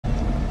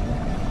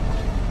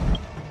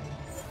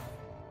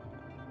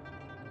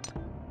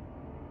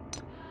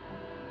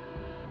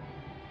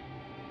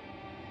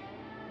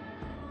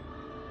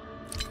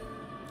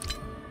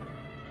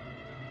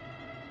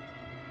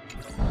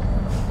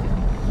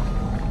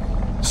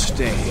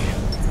stay.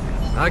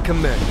 I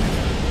commend.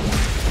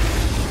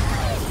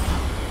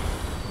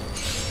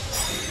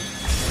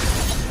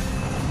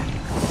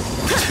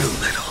 Too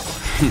little.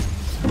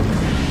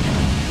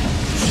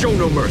 Show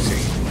no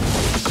mercy.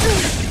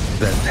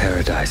 That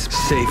paradise,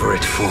 savor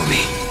it for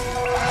me.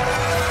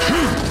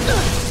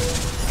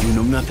 You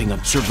know nothing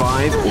of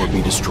survive or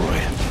be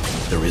destroyed.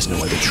 There is no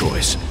other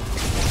choice.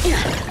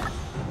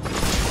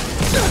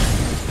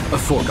 A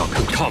foregone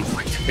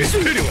conflict is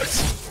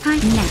pitiless.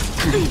 Nap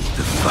time.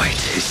 The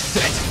fight is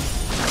set.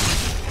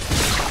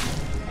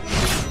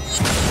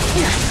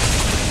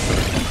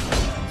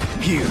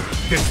 Here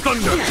is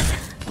thunder.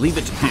 Leave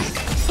it to me.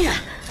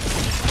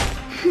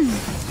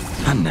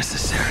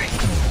 Unnecessary.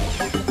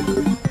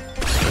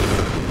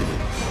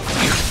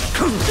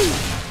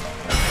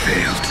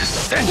 Failed to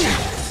set.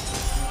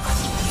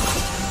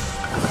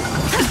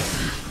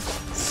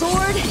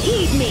 Sword,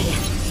 heed me.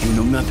 You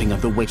know nothing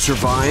of the way.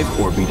 Survive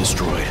or be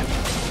destroyed.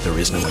 There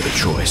is no other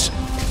choice.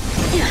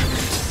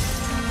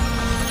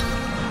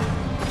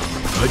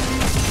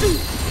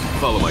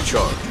 Follow my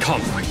charge.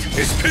 Conflict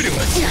is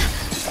pitiless.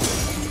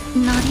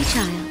 Naughty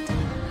child.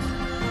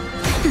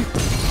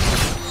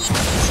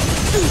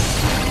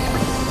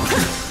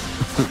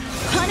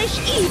 Punish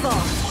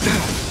evil.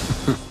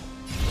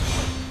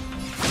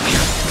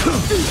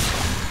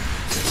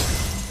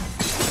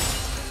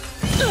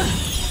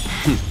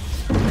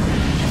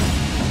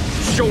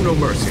 Show no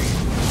mercy.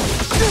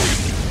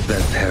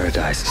 That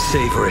paradise,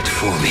 savor it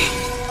for me.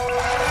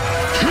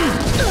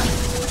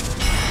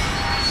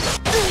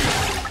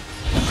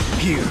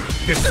 Here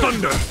is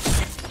thunder.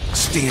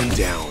 Stand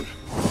down.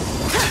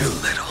 Too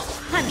little.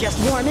 I'm just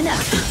warming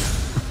up.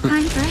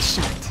 Time for a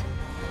shot.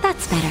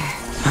 That's better.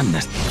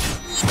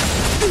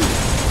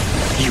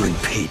 You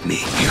impede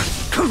me.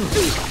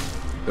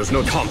 There's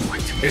no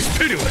conflict. It's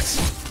pitiless.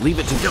 Leave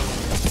it to go.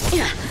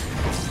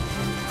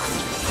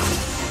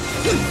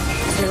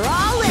 They're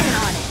all in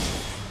on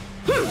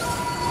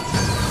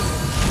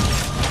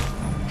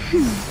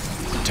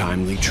it.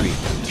 Timely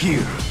treatment.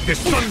 Here is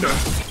thunder.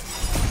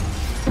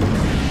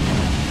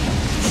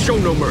 Show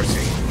no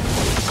mercy.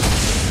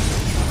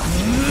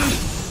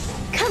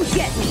 Come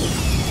get me.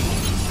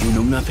 You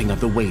know nothing of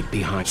the weight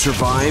behind.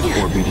 Survive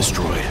or be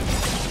destroyed.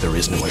 There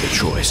is no other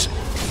choice.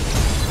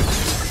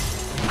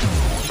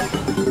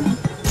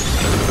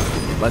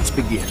 Let's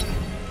begin.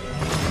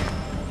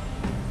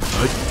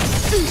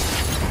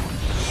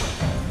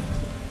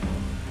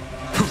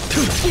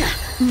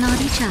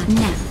 Naughty child.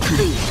 Nap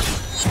time.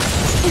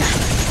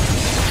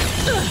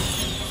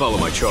 Follow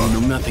my charge. You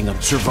know nothing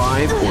of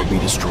survive or be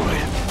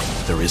destroyed.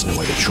 There is no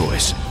other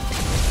choice.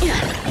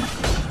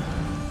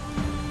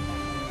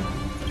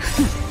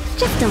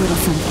 Just a little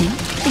something.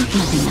 Think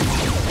nothing of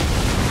it.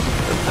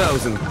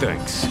 1,000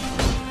 thanks.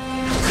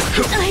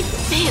 I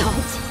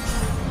failed.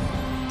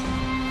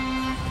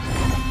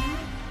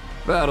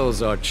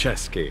 Battles are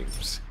chess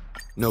games.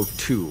 No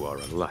two are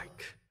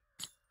alike.